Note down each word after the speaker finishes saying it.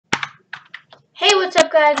Hey, what's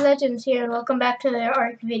up guys, Legends here, and welcome back to the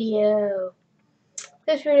ARC video.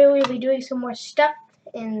 This video we'll be doing some more stuff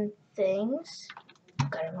and things.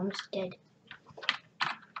 God, I'm almost dead.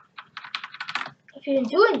 If you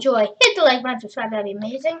do enjoy, hit the like button, subscribe, that'd be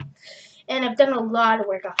amazing. And I've done a lot of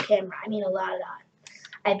work off camera, I mean a lot.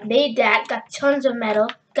 I've made that, got tons of metal,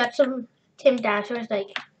 got some Tim Dashers,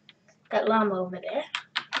 like that llama over there.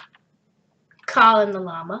 Colin the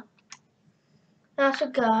llama. I also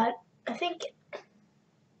got, I think,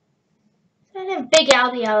 and then Big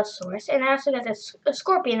Al the Allosaurus, and I also got a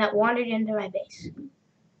scorpion that wandered into my base.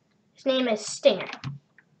 His name is Stinger.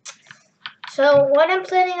 So what I'm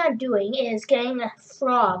planning on doing is getting a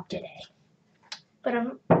frog today.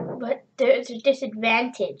 But there's a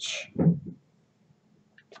disadvantage.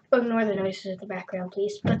 Ignore the noises in the background,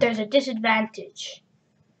 please. But there's a disadvantage.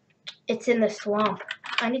 It's in the swamp.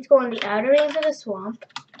 I need to go on the outer rings of the swamp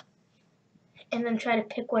and then try to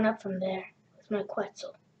pick one up from there with my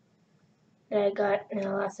Quetzal that I got in the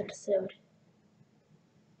last episode.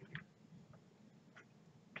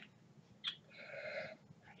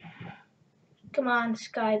 Come on,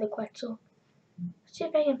 Sky the Quetzal. Let's see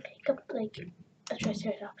if I can pick up, like, a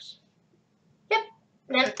Triceratops. Yep.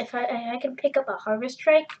 Then if I can pick up a Harvest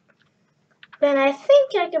Trike, then I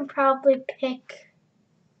think I can probably pick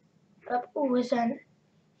up, ooh, is that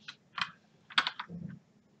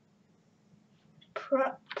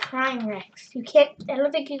Prime Rex. You can't, I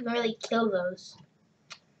don't think you can really kill those.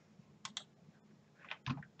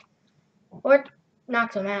 Or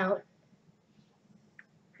knock them out.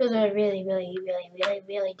 Those are really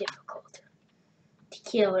difficult to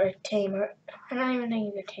kill or tame. Or I don't even think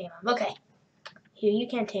you can tame them. Okay. Here, you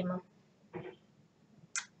can't tame them.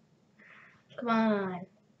 Come on.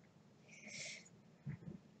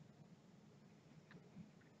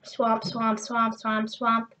 Swamp, swamp, swamp, swamp,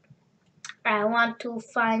 swamp. I want to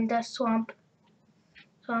find the swamp.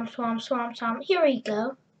 Swamp, swamp, swamp, swamp. Here we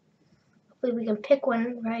go. Hopefully we can pick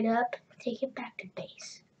one right up and take it back to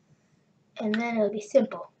base. And then it'll be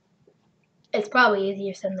simple. It's probably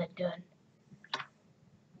easier said than done.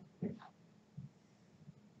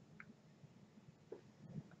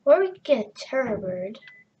 Or we could get a terror bird.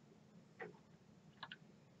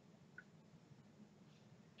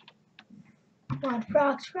 Come on,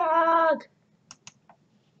 frogs, frog!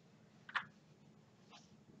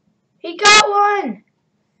 He got one!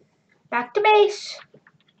 Back to base.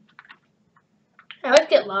 I always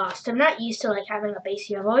get lost. I'm not used to like having a base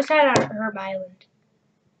here. I've always had it on Herb Island.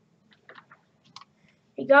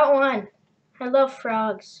 We got one. I love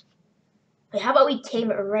frogs. Wait, how about we tame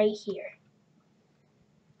it right here?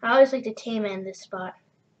 I always like to tame it in this spot.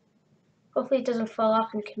 Hopefully it doesn't fall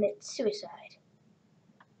off and commit suicide.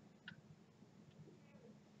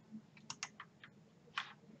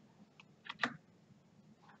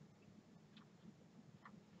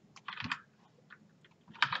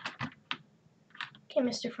 Okay,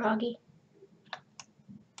 Mr. Froggy.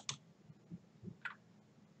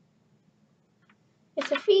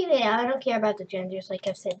 It's a female. I don't care about the genders like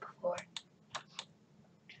I've said before.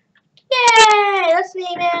 Yay! Let's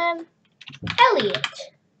name him Elliot.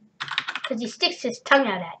 Because he sticks his tongue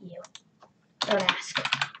out at you. Don't ask.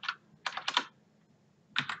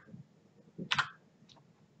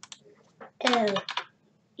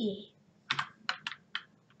 L-E-It.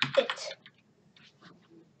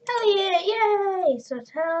 Elliot! Yay! So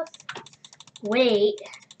it's health. Wait.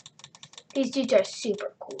 These dudes are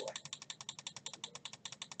super cool.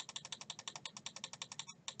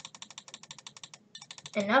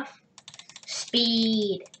 Enough.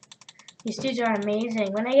 Speed. These dudes are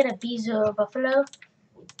amazing. When I get a Bezo Buffalo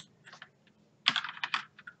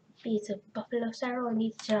saddle, I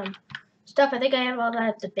need some stuff. I think I have all that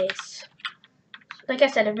at the base. Like I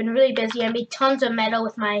said, I've been really busy. I made tons of metal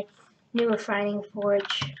with my new refining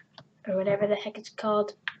forge, or whatever the heck it's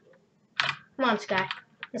called. Come on, Sky.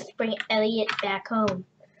 Let's bring Elliot back home.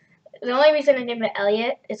 The only reason I named it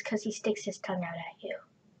Elliot is because he sticks his tongue out at you.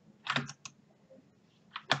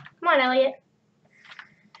 Come on, Elliot.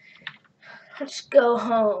 Let's go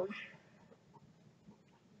home.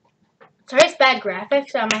 Sorry, it's bad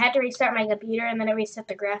graphics. I had to restart my computer and then I reset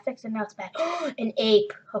the graphics and now it's bad. Oh, an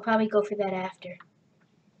ape. I'll probably go for that after.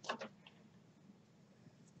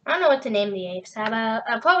 I don't know what to name the apes.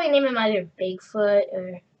 I'll probably name him either Bigfoot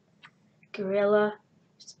or Gorilla.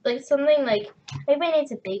 Like something like, maybe my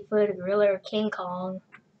name's a Bigfoot, a Gorilla, or King Kong.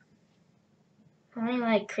 Something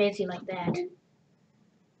like crazy like that.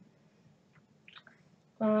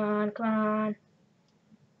 Come on, come on.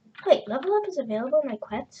 Wait, level up is available in my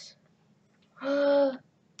quests?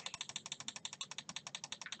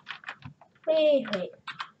 Wait.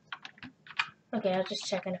 Okay, I was just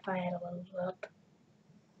checking if I had a level up.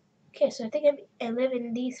 Okay, so I think I live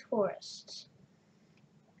in these forests.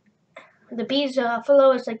 The bees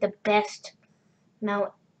buffalo is like the best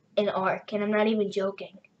mount in Ark, and I'm not even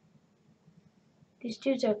joking. These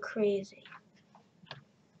dudes are crazy.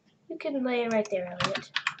 You can lay it right there,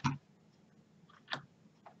 Elliot.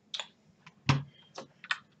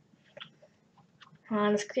 Come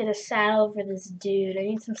on, let's get a saddle for this dude. I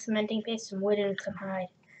need some cementing paste, some wood, and some hide.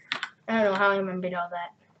 I don't know how I remembered all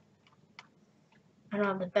that. I don't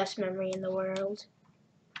have the best memory in the world.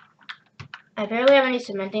 I barely have any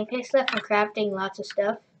cementing paste left from crafting lots of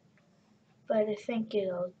stuff. But I think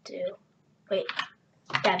it'll do. Wait,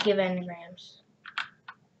 gotta give engrams.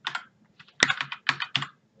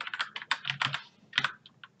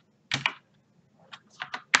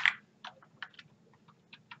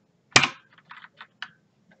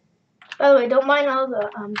 By the way, don't mind all the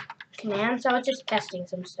commands. I was just testing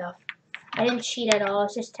some stuff. I didn't cheat at all. I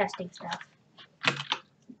was just testing stuff.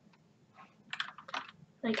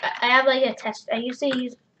 Like I have like a test. I usually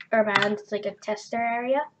use Urban. It's like a tester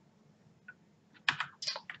area.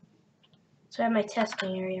 So I have my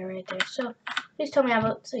testing area right there. So please tell me I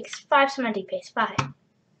have like 5 cementing paste. 5.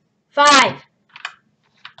 5.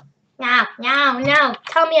 No.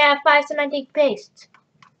 Tell me I have 5 cementing paste.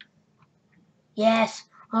 Yes.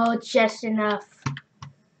 Oh, just enough.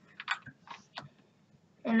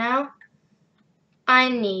 And now I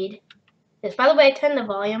need this. By the way, I turned the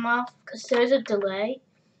volume off because there's a delay.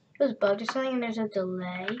 It was bugged or something, and there's a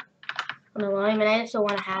delay on the volume, and I just don't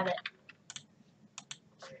want to have it.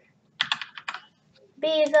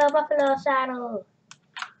 Be the buffalo saddle.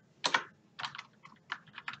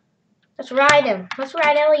 Let's ride him. Let's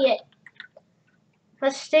ride Elliot.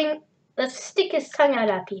 Let's stick his tongue out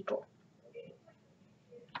at people.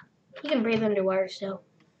 He can breathe underwater, so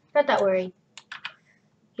not that worried.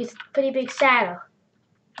 He's a pretty big saddle.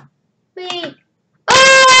 Whee!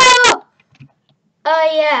 Oh! Oh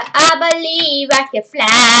yeah, I believe I can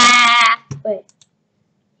fly. Wait.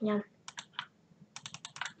 Yum.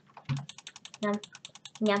 Yum.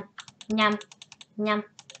 Yum. Yum. Yum.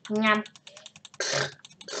 Yum.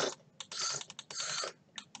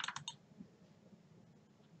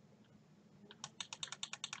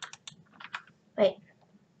 Wait.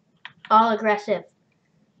 All aggressive.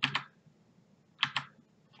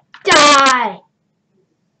 Die!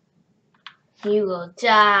 You will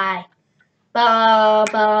die. Ba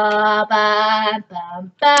ba ba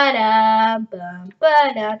bum ba dum bum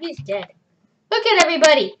ba dum. He's dead. Look at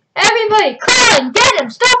everybody! Everybody crawling! Get him!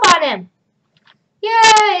 Stop on him!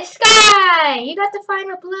 Yay! Sky! You got the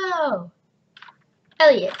final blow.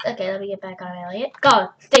 Elliot. Okay, let me get back on Elliot. Go.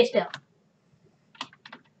 Stay still.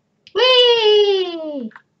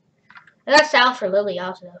 Whee! I got Sal for Lily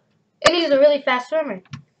also. And he's a really fast swimmer.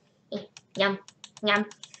 Yum. Yum.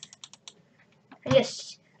 I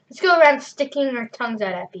guess let's go around sticking our tongues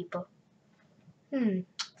out at people.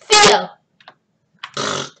 Theo!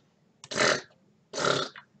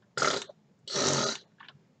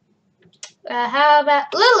 How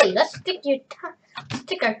about Lily? Let's stick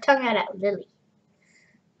our tongue out at Lily.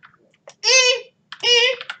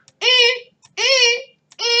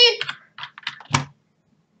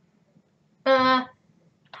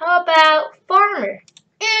 How about Farmer?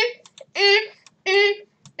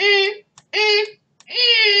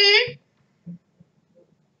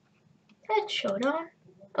 That Chodon?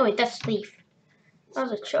 Oh wait, that's Leaf. That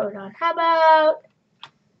was a Chodon. How about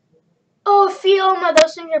Fioma?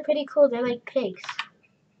 Those things are pretty cool. They're like pigs.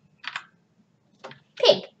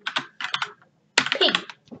 Pig.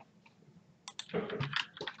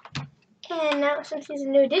 And now, since he's a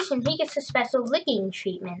new addition, he gets a special licking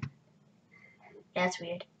treatment. That's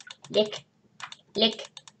weird. Lick, lick,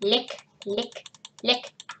 lick, lick,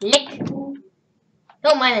 lick, lick.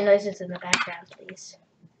 Don't mind the noises in the background, please.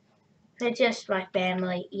 They're just my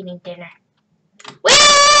family eating dinner.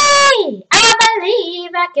 Whee! I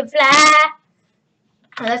believe I can fly.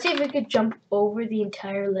 Now, let's see if we could jump over the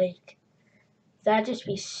entire lake. That'd just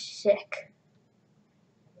be sick.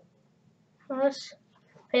 Let's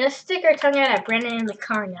stick our tongue out at Brennan in the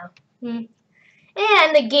car now. And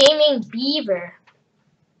the gaming beaver.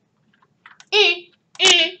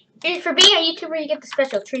 For being a YouTuber, you get the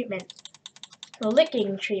special treatment. The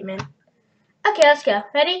licking treatment. Okay, let's go.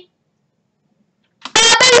 Ready?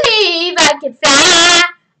 I believe I can fly.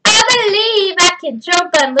 I believe I can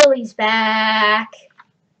jump on Lily's back.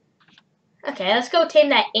 Okay, let's go tame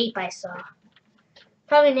that ape I saw.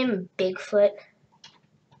 Probably name him Bigfoot.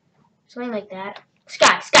 Something like that.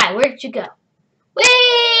 Sky, where did you go? Whee!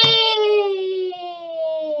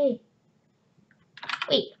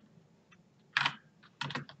 Wait.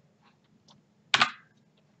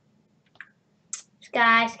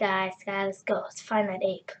 Sky, let's go. Let's find that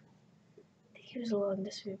ape. I think he was along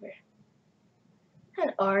this river.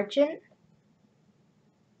 An Argent.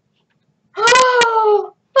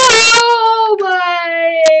 Oh! Oh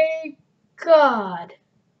my God!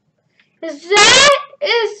 Is that?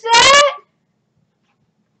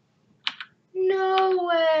 No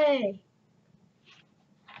way!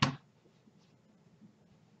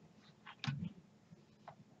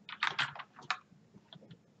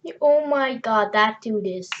 Oh my God, that dude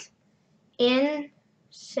is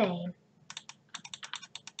insane.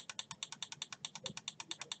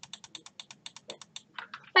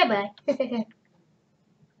 Bye bye.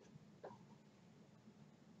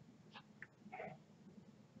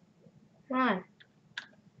 Come on.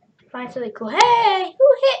 Find something cool. Hey! Who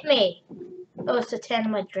hit me? Oh, it's the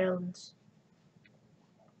Tanima drones.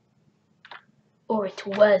 Or it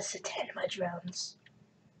was the Tanima drones.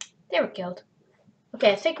 They were killed.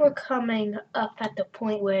 Okay, I think we're coming up at the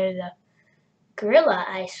point where the gorilla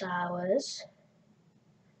I saw was.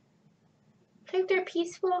 I think they're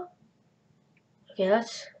peaceful. Okay,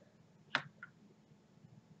 let's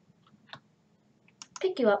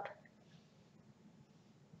pick you up.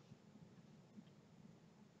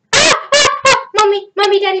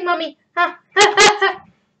 Mommy, daddy, mommy. Ah, ah,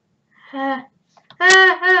 ah,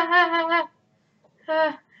 ah, ah, ah,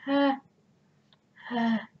 ah, ah,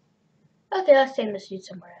 ah. Okay, let's tame this dude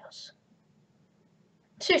somewhere else.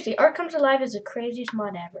 Seriously, Art Comes Alive is the craziest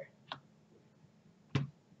mod ever.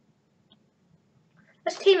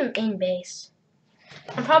 Let's tame him in base.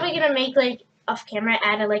 I'm probably gonna make like off camera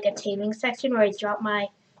add a taming section where I drop my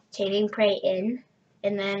taming prey in,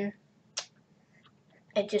 and then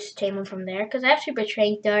I just tame him from there. Cause I have super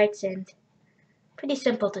trank darts and pretty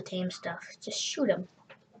simple to tame stuff. Just shoot him.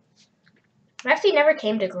 I've actually never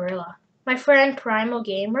tamed a gorilla. My friend Primal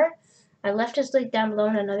Gamer, I left his link down below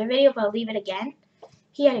in another video, but I'll leave it again.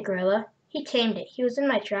 He had a gorilla. He tamed it. He was in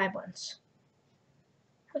my tribe once.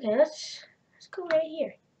 Okay, let's go right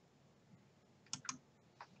here.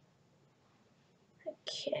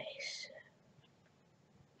 Okay.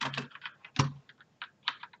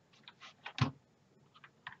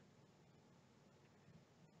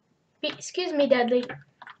 Excuse me, Dudley.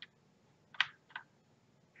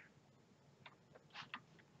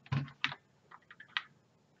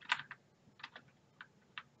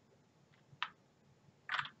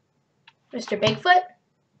 Mr. Bigfoot?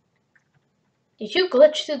 Did you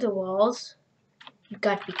glitch through the walls? You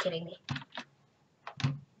got to be kidding me.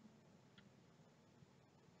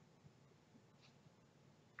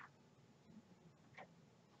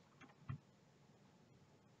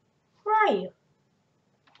 Where are you?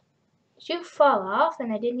 Did you fall off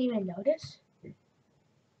and I didn't even notice?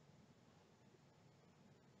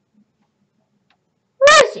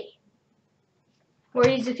 Where is he? Or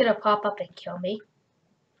is he gonna pop up and kill me?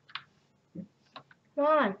 Come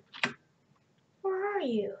on. Where are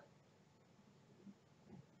you?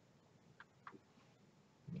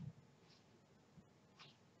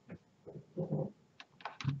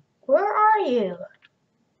 Where are you?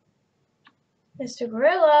 Mr.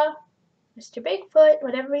 Gorilla, Mr. Bigfoot,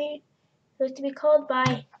 whatever you like to be called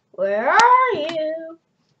by. Where are you?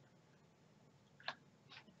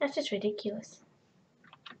 That's just ridiculous.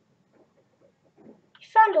 You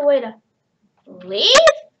found a way to leave?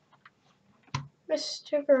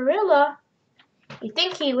 Mr. Gorilla? You'd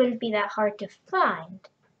think he wouldn't be that hard to find,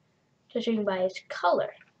 judging by his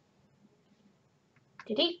color.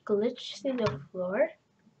 Did he glitch through the floor?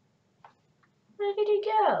 Where did he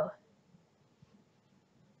go?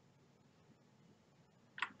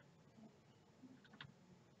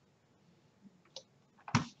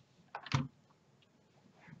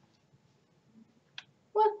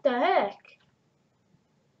 What the heck?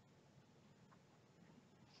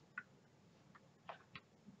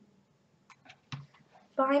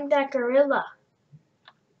 Find that gorilla.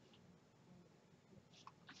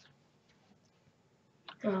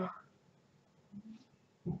 Oh.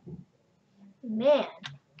 Man.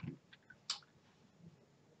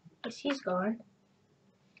 Guess he's gone.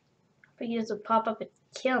 But he doesn't pop up and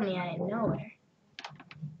kill me out of nowhere.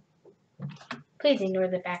 Please ignore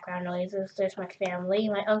the background noises. There's my family.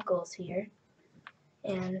 My uncle's here.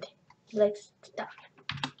 And he likes stuff.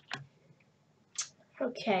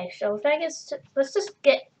 Okay, so if I guess let's just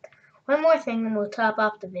get one more thing and we'll top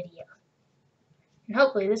off the video. And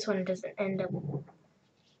hopefully this one doesn't end up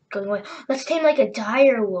going away. Let's tame like a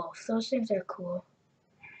dire wolf. Those things are cool.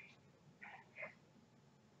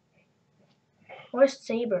 Or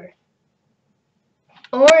saber.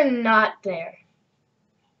 Or not there.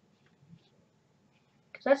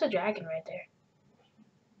 Because that's a dragon right there.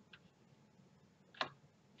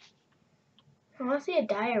 I want to see a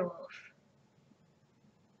dire wolf.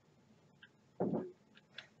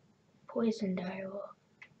 Poison dire wolf.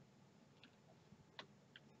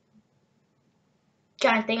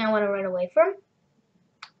 Giant thing I want to run away from?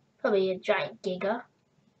 Probably a giant giga.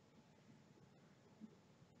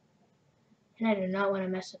 And I do not want to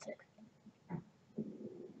mess with it.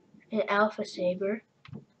 An alpha saber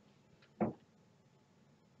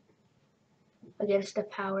against a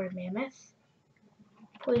power mammoth.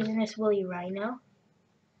 Poisonous woolly rhino.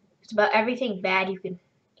 It's about everything bad you can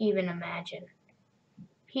even imagine.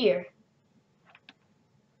 Here.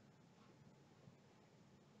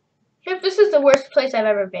 Yep, this is the worst place I've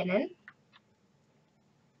ever been in.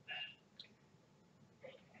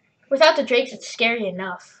 Without the drakes, it's scary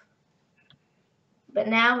enough. But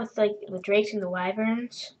now with the drakes and the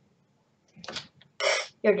wyverns,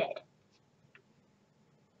 you're dead.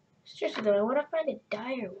 Seriously though, I want to find a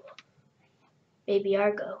dire wolf. Baby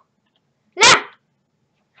Argo. Nah!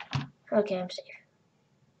 Okay, I'm safe.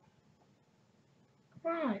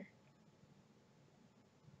 Come on.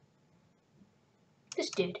 This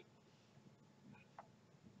dude.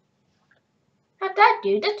 Not that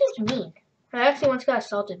dude. That dude's mean. I actually once got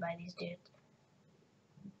assaulted by these dudes.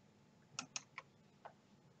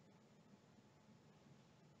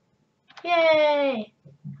 Yay!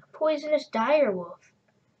 Poisonous dire wolf.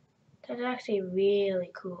 That's actually really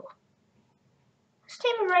cool. Let's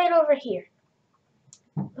take him right over here.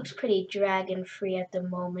 Looks pretty dragon free at the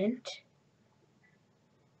moment.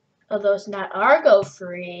 Although it's not Argo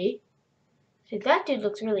free. See, that dude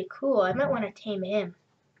looks really cool. I might want to tame him.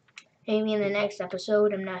 Maybe in the next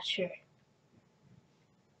episode, I'm not sure.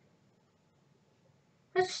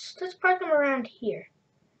 Let's park him around here.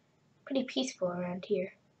 Pretty peaceful around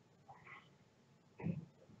here.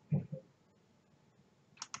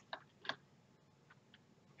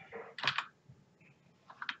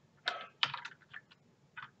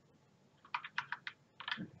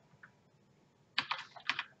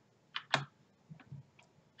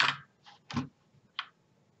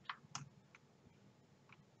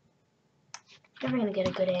 Never gonna get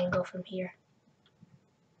a good angle from here.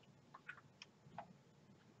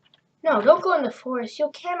 No, don't go in the forest. You'll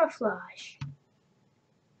camouflage.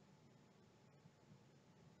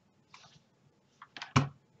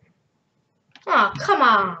 Oh, come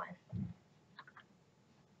on.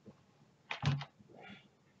 The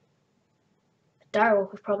dire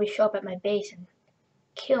wolf will probably show up at my base and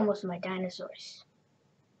kill most of my dinosaurs.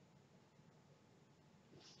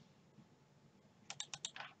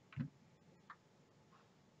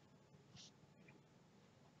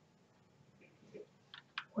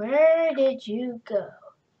 Where did you go?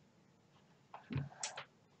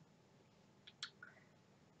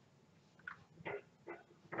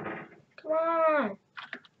 Come on.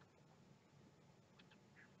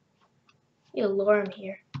 You lure him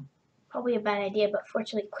here. Probably a bad idea, but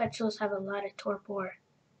fortunately Quetzals have a lot of torpor.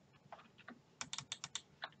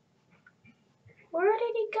 Where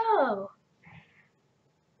did he go?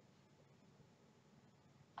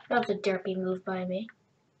 That was a derpy move by me.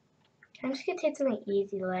 I'm just gonna take something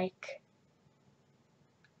easy like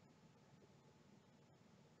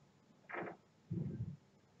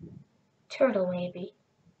turtle maybe.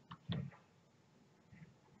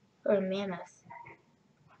 Or a mammoth.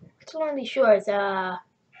 It's one of these shores. Not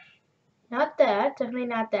that. Definitely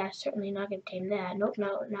not that. Certainly not gonna tame that. Nope,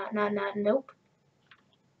 no, not, nope.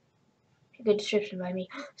 A good description by me.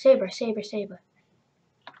 Saber.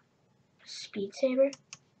 Speed saber?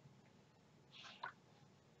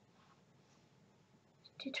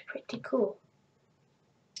 Dude's pretty cool.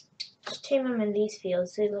 Just tame them in these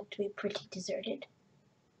fields. They look to be pretty deserted.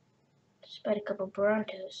 Despite a couple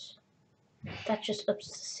Brontos. That just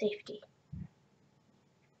ups the safety.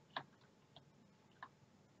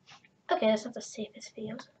 Okay, that's not the safest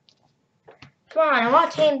field. Come on, I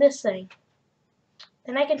want to tame this thing.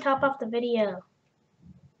 Then I can top off the video.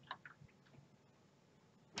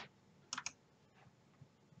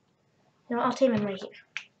 No, I'll tame him right here.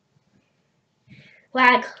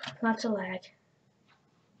 Lag. Lots of lag.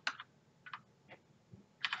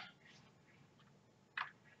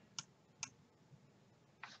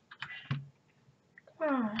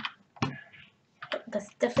 Come on. That's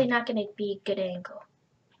definitely not going to be a good angle.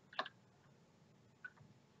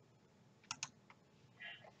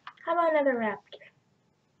 How about another raptor?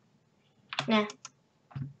 Nah.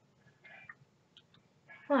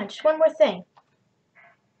 Come on, just one more thing.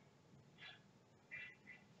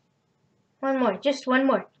 One more, just one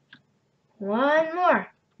more. One more.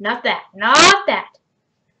 Not that, not that.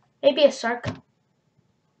 Maybe a Sarco.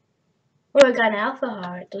 Oh, I got an Alpha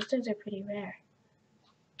Heart. Those things are pretty rare.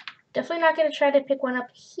 Definitely not going to try to pick one up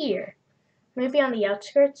here. Maybe on the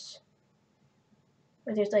outskirts,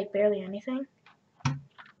 where there's like barely anything.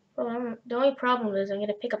 Well, the only problem is I'm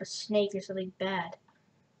gonna pick up a snake or something bad.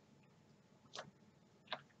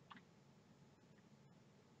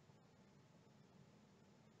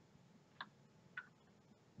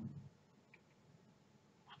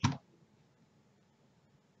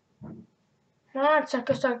 Come on,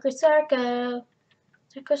 Sarko, Sarko, Sarko.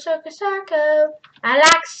 Sarko, Sarko, Sarko. I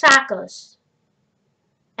like Sarkos.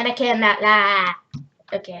 And I cannot lie.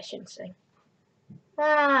 Okay, I shouldn't sing. Come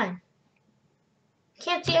on.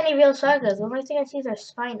 Can't see any real Sarkos. The only thing I see is our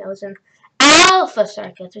Spinos and Alpha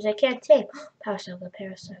Sarkos, which I can't tame. Power Sarko,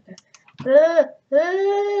 Para Sarko.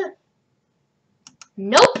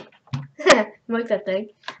 Nope. Like that thing.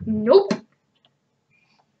 Nope.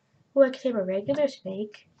 Oh, I can tame a regular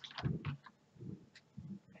snake.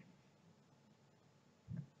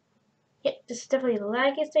 Yeah, this is definitely the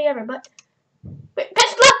laggiest thing ever, but... Wait,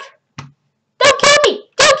 guys, look! Don't kill me!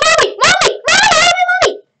 Don't kill me! Mommy! Mommy!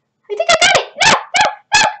 Mommy! I think I got it! No! No!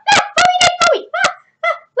 No! No! Mommy, don't kill me! Ah!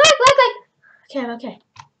 Ah! Lag! Okay, I'm okay.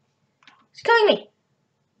 It's killing me!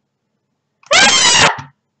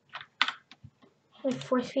 Ah! Let me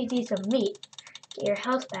force feed you some meat. Get your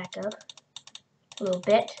health back up. A little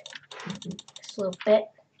bit. Just a little bit.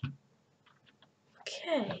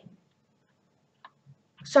 Okay.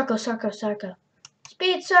 Sarko, Sarko, Sarko.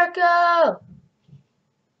 Speed Sarko!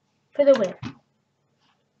 For the win.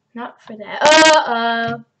 Not for that.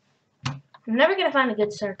 Uh-oh. I'm never gonna find a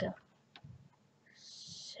good Sarko.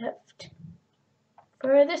 Except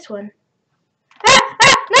for this one. Ah!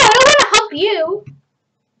 Ah! No, I don't want to help you!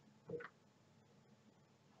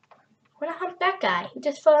 I want to hump that guy. He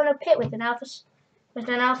just fell in a pit with an alpha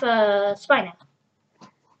spino.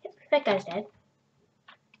 Yep, that guy's dead.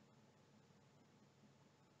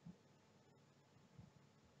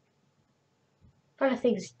 A lot of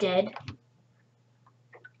things dead.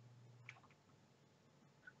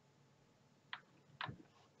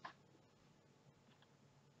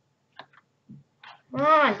 Come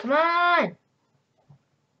on, come on!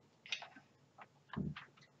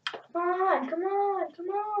 Come on, come on, come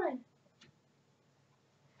on!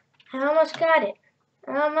 I almost got it.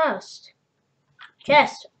 Almost.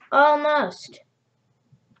 Just almost.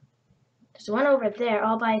 There's one over there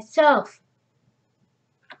all by itself.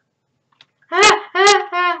 Ah, ah,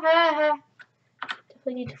 ah, ah, ah.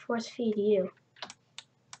 Definitely need to force feed you.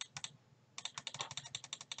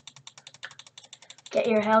 Get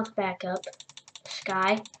your health back up.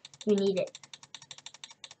 Sky, you need it.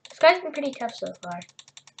 This guy's been pretty tough so far.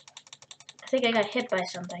 I think I got hit by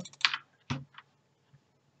something.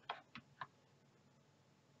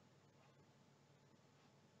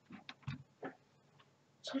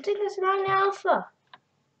 Something is wrong, Alpha.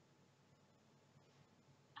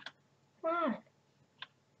 Come on.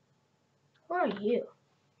 Who are you?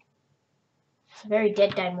 It's a very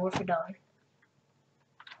dead Dimorphodon.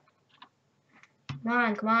 Come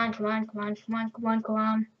on, come on, come on, come on, come on, come on, come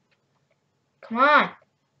on. Come on.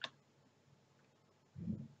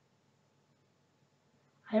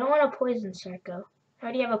 I don't want to poison Sarko. I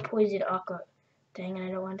already have a poison aqua thing and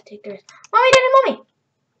I don't want to take the risk. Mommy, Daddy, Mommy!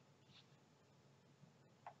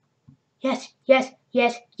 Yes, yes,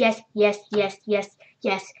 yes, yes, yes, yes, yes,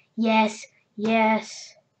 yes, yes,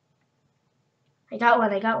 yes. I got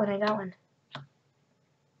one, I got one, I got one.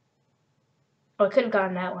 Oh, I could have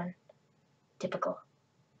gotten that one. Typical.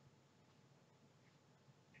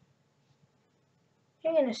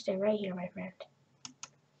 You're gonna stay right here, my friend.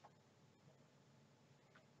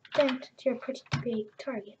 Then, you're a pretty big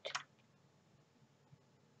target.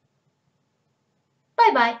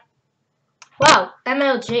 Bye-bye. Wow,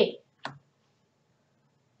 MLG.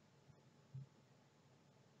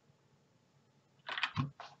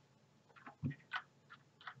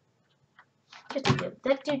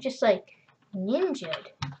 That dude just like ninja'd.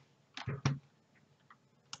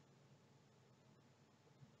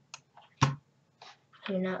 I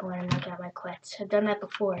do not want to knock out my quets. I've done that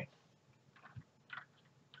before.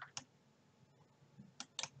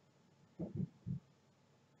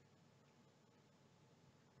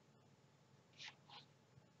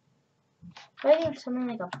 Fighting something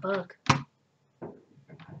like a bug.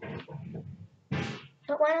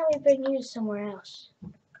 But why don't we bring you somewhere else?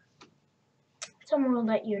 Somewhere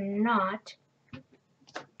that you're not.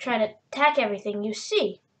 Try to attack everything you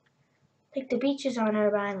see. Like the beaches on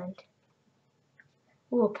Herb Island.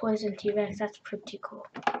 Ooh, a poison T-Rex. That's pretty cool.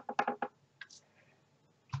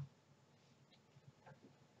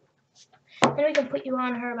 Then we can put you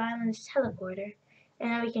on Herb Island's teleporter.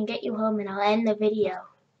 And then we can get you home and I'll end the video.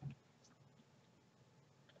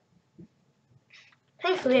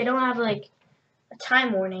 Thankfully, I don't have like a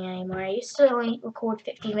time warning anymore. I used to only record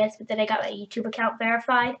 15 minutes, but then I got my YouTube account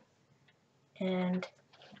verified. And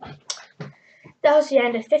that was the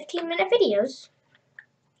end of 15-minute videos.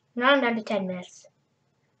 Now I'm down to 10 minutes.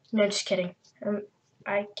 No, just kidding.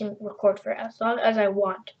 I can record for as long as I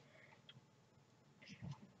want.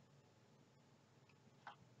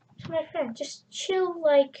 So my friend, just chill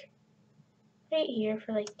like right here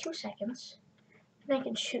for like 2 seconds, and I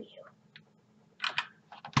can shoot you.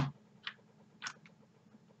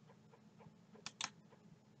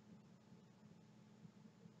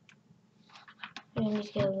 I need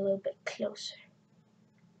to get a little bit closer.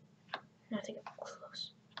 Not to get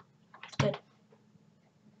close. Good.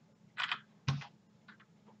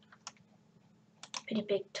 Pretty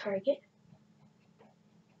big target.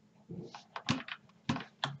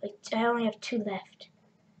 Like, I only have 2 left.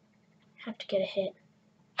 Have to get a hit.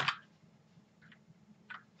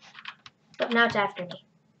 But now it's after me.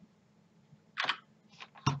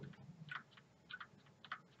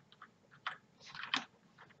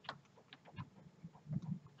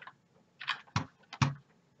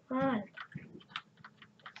 Come on.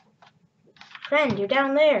 Friend, you're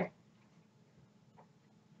down there.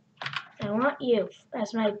 I want you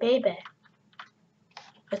as my baby.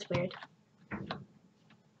 That's weird.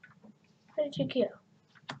 Where did you go?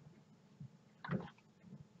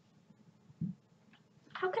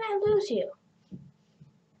 How can I lose you?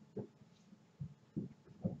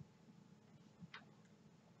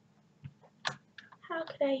 How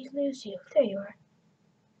could I lose you? There you are.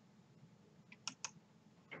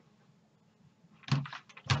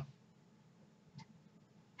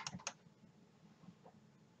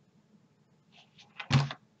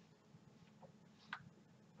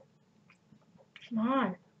 Come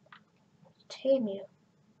on. Tame you.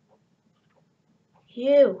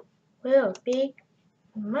 You will be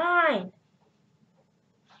mine.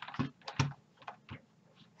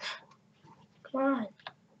 Come on.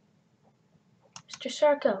 Mr.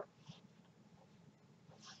 Sarko.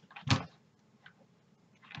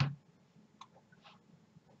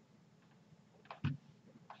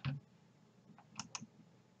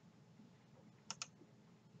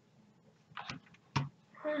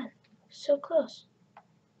 Come on. So close.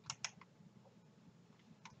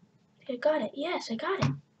 I got it. Yes, I got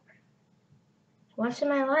it. Once in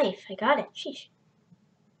my life, I got it. Sheesh.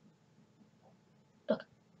 Look.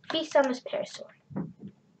 Feast on this parasaur.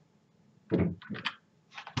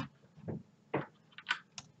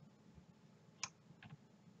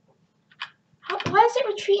 Why does it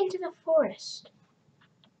retreat into the forest?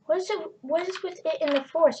 What is with it in the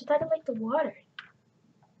forest? I thought it liked the water.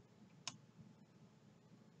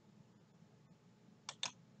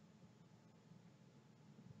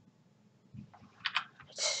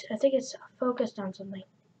 I think it's focused on something.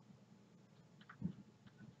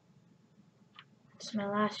 It's my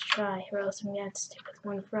last try, or else I'm gonna have to stick with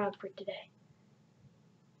one frog for today.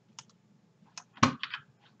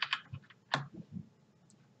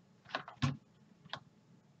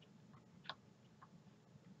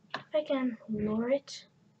 If I can lure it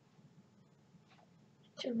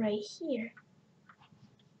to right here,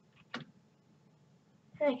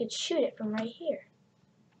 and I could shoot it from right here.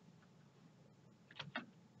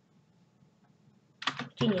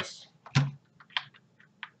 Genius.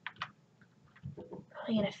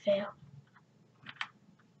 Probably gonna fail.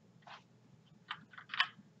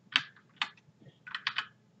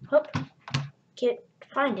 Oh,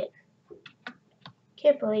 find it.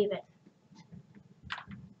 Can't believe it.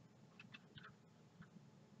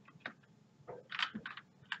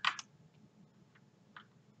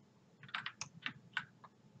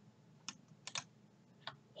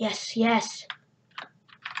 Yes, yes.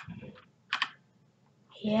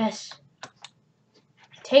 Yes.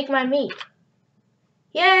 Take my meat.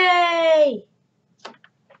 Yay!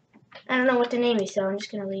 I don't know what to name it, so I'm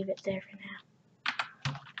just gonna leave it there for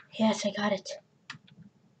now. Yes, I got it.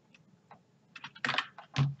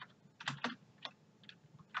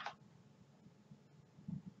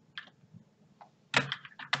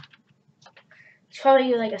 It's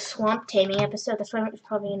probably like a swamp taming episode. That's why it's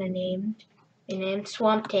probably gonna be named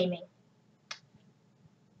Swamp Taming.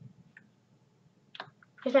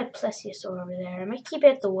 There's my plesiosaur over there. I might keep it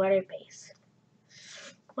at the water base.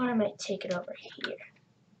 Or I might take it over here.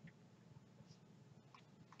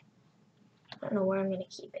 I don't know where I'm going to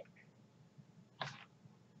keep it. I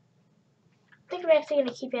think I'm actually going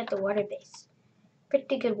to keep it at the water base.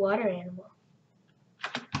 Pretty good water animal.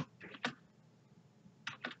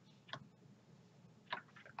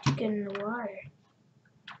 Pretty good in the water.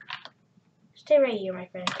 Stay right here, my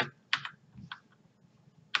friend.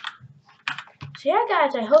 So yeah,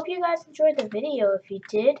 guys, I hope you guys enjoyed the video. If you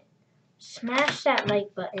did, smash that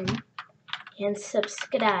like button and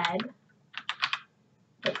subscribe.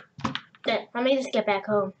 Let me just get back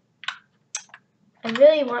home. I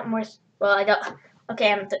really want more. Well, I don't.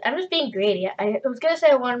 Okay, I'm just being greedy. I was gonna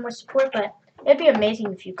say I wanted more support, but it'd be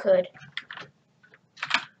amazing if you could.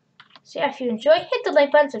 So yeah, if you enjoyed, hit the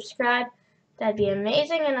like button, subscribe. That'd be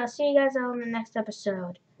amazing, and I'll see you guys all in the next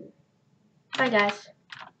episode. Bye, guys.